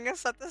trolling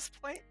us at this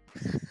point.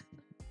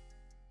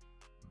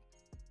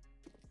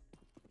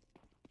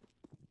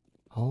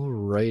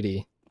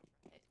 Alrighty.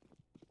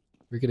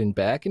 We're getting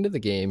back into the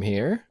game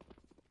here.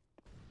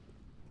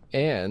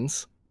 And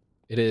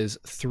it is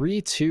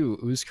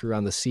 3-2 Uzcrew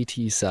on the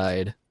CT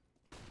side.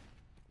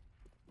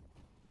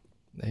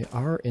 They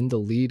are in the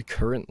lead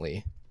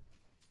currently.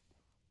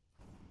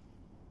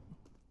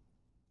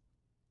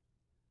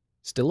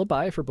 Still a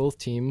bye for both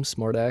teams.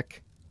 Mordak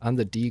on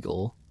the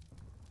Deagle.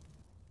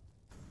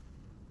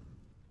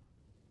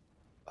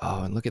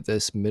 Oh, and look at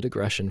this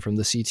mid-aggression from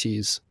the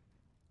CTs.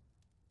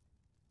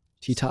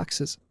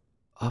 T-Tox is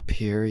up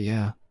here,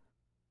 yeah.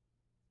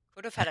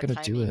 Could have had Not a gonna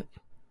timing. do it.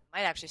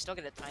 Might actually still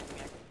get a timing.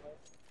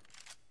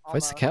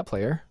 Fights the cat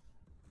player.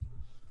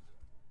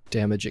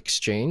 Damage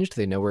exchanged.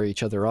 They know where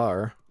each other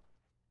are.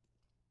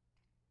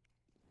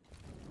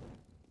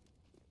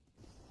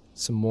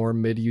 Some more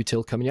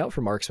mid-util coming out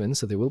for Marksman,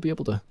 so they will be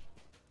able to...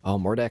 Oh,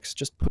 Mordak's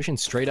just pushing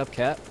straight up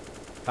cat.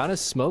 Kind of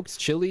smoked.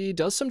 Chili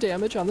does some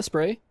damage on the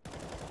spray.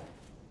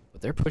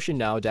 But they're pushing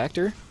now.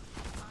 Dactor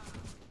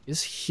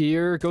is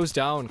here. Goes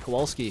down.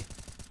 Kowalski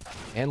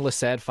and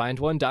Lasad find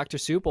one. Dr.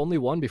 Soup only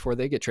one before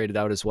they get traded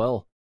out as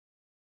well.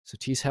 So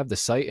T's have the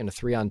sight and a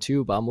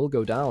 3-on-2. Bomb will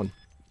go down.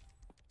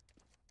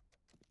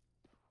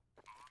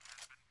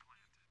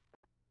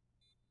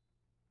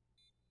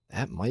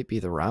 That might be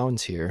the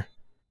rounds here.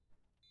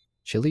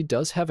 Chili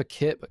does have a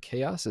kit, but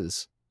Chaos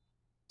is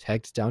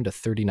tagged down to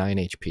 39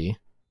 HP.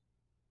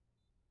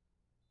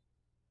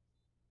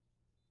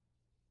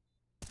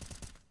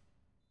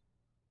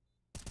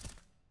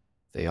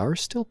 They are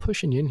still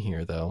pushing in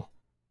here, though.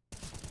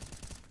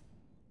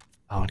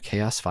 Oh, and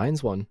Chaos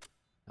finds one.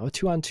 Now a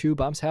 2-on-2.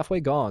 Bomb's halfway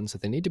gone, so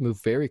they need to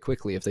move very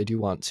quickly if they do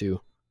want to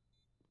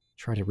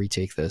try to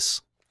retake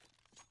this.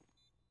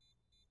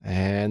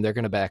 And they're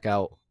going to back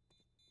out.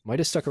 Might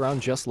have stuck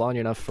around just long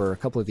enough for a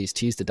couple of these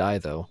T's to die,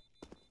 though.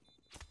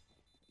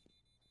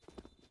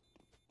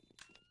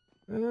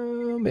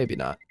 Maybe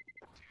not.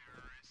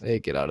 They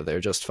get out of there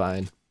just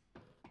fine.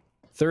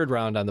 Third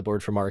round on the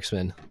board for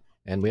Marksman.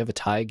 And we have a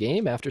tie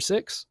game after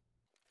 6.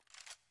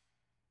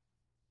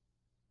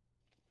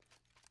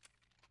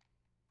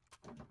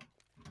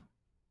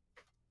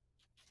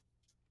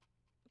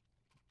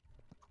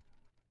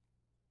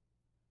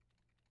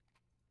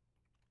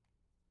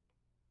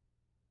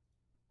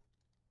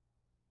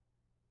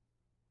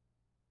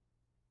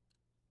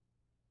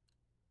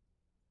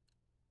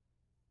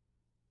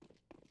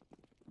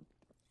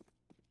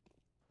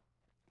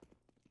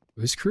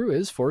 Whose crew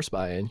is force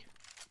buying.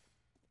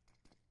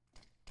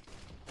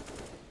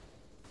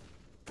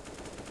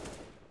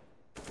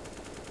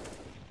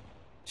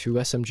 Two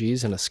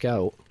SMGs and a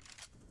scout.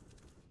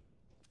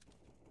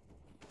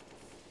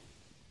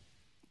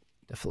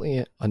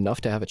 Definitely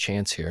enough to have a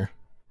chance here.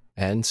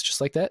 And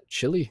just like that,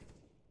 Chili,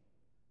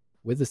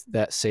 with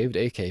that saved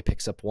AK,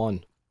 picks up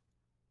one.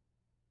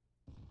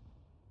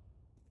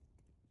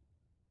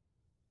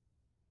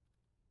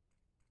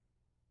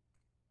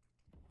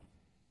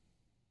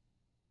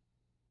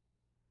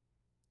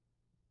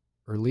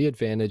 Early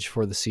advantage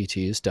for the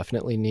CTs.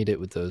 Definitely need it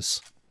with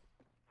those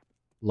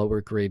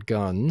lower grade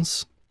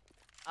guns.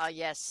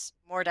 Yes,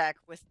 Mordak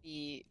with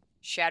the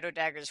Shadow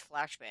Dagger's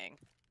flashbang.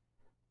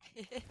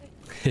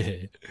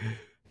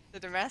 The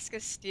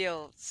Damascus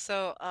Steel,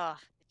 so, I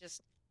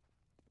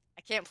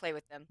can't play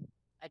with them.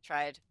 I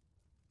tried.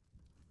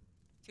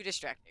 Too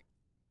distracting.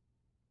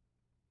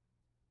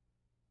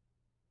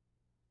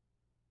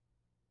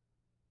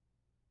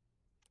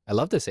 I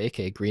love this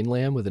AK, Green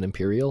Lamb with an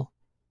Imperial.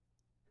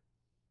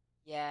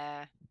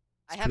 Yeah. It's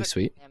I have pretty a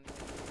sweet.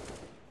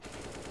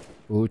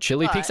 Green Ooh,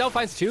 Chili But- peeks out,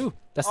 finds 2.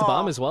 That's the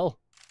bomb as well.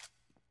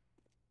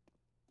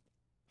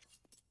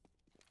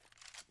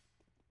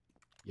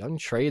 Young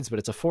trades, but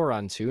it's a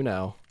 4-on-2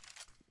 now.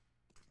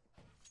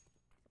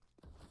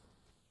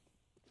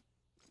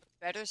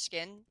 better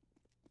skin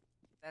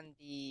than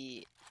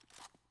the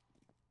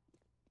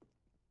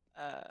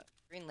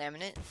green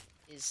laminate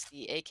is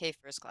the AK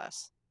first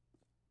class.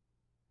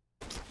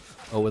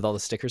 Oh, with all the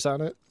stickers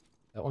on it?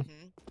 That one?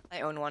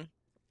 I own one.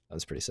 That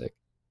was pretty sick.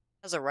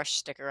 Has a Rush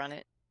sticker on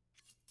it.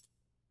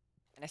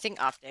 And I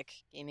think Optic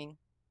Gaming.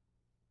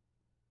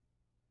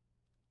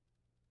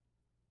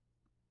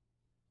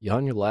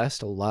 Yon, your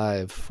last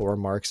alive for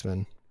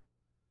Marksman.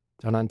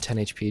 Down on 10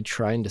 HP,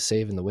 trying to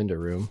save in the window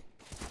room.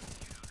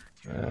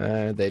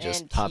 They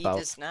just And pop he out.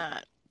 does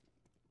not.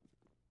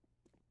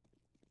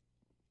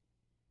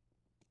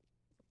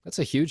 That's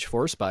a huge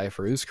force buy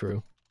for Ooze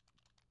Crew.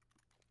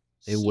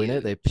 They win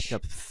it. They pick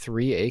up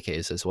 3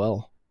 AKs as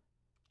well.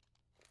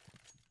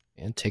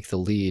 And take the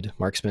lead.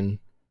 Marksman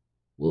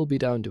will be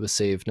down to a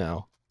save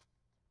now.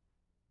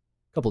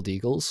 Couple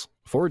deagles.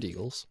 4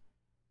 deagles.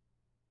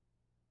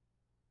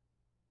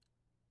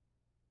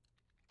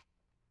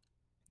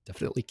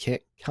 Definitely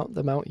can't count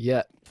them out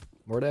yet.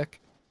 Mordek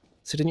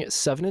sitting at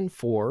 7 and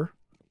 4.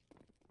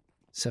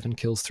 7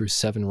 kills through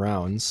 7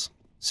 rounds.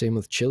 Same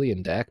with Chili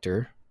and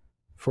Dactor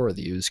for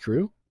the Ooze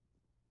crew.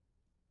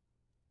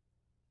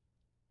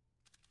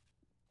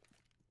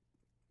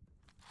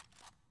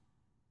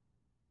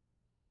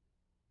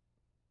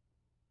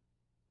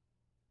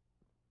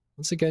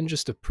 Once again,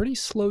 just a pretty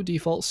slow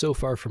default so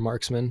far for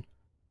Marksman.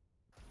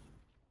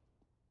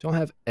 Don't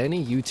have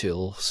any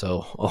util,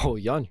 so... Oh,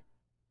 Yun.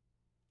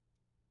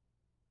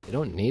 They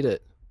don't need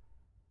it.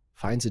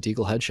 Finds a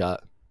deagle headshot.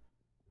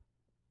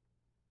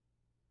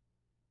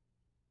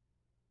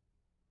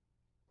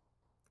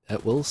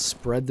 That will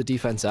spread the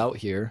defense out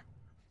here.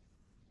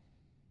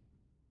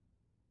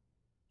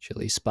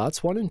 Chili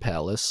spots one in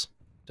Palace.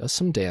 Does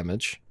some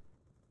damage.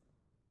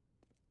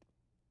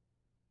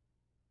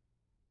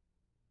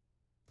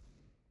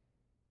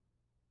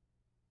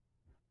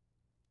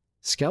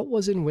 Scout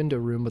was in window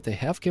room, but they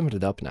have given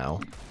it up now.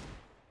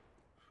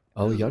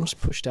 Oh, Yun's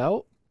pushed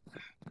out.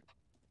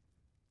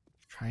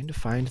 Trying to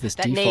find this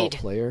That default nade.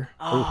 player.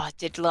 Oh,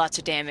 did lots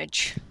of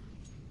damage.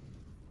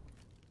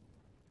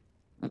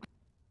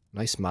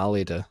 Nice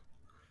molly to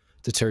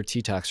deter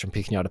T-Tox from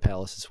peeking out of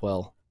Palace as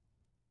well.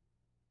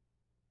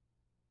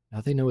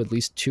 Now they know at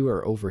least 2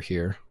 are over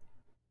here.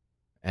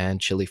 And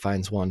Chili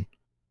finds one.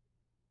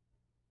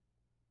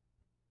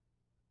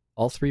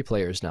 All 3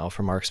 players now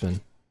for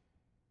Marksman.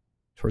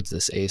 Towards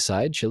this A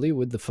side, Chili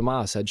with the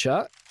FAMAS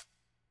headshot.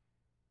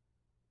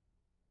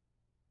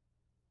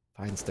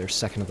 Finds their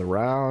second of the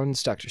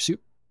rounds. Dr.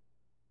 Soup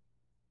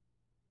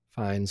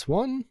finds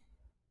one.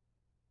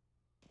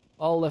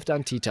 All left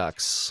on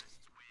T-Tox.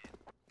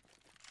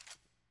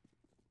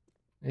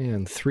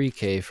 And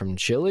 3K from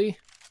Chili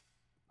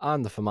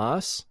on the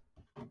FAMAS.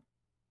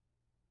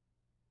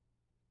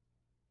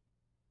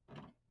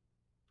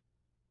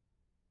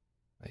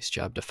 Nice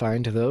job to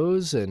find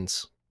those, and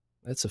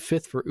that's a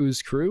 5th for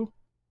Ooze crew.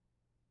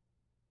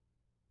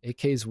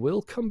 AKs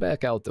will come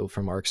back out, though,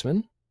 for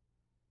Marksman.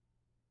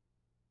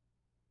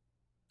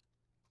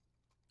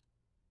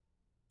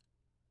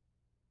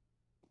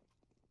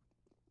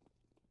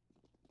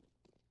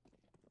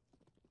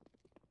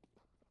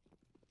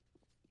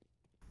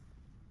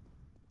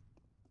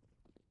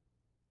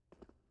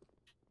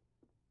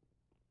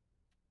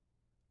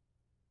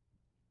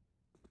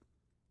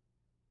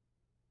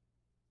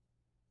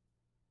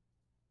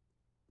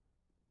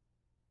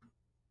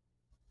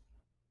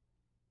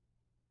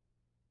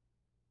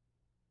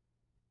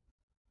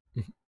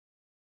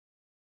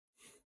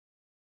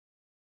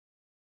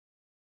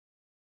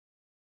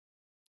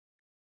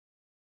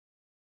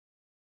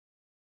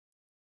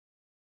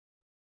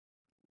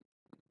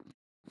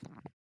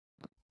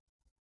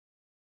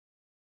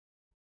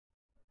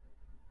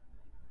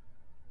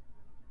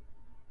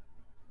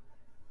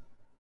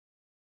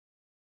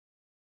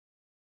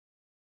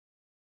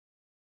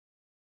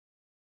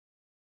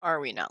 Are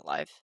we not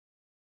live?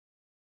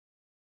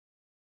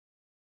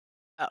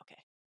 Oh, okay.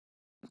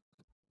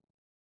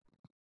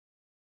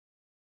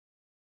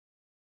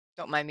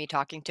 Don't mind me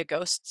talking to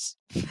ghosts.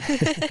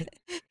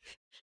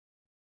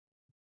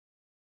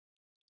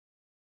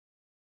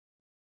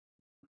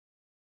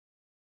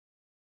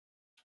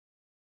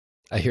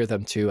 I hear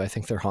them, too. I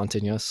think they're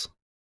haunting us.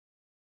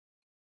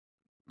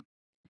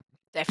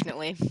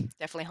 Definitely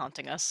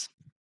haunting us.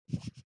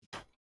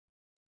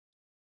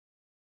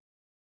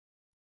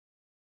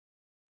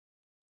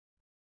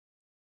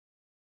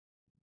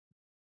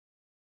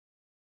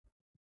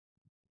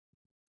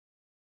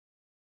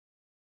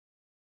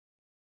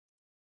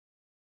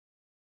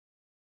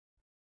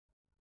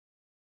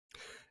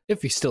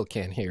 If you still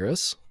can't hear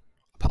us,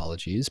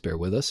 apologies. Bear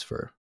with us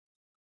for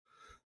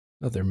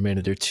another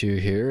minute or two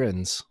here,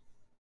 and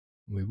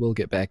we will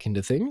get back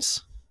into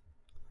things.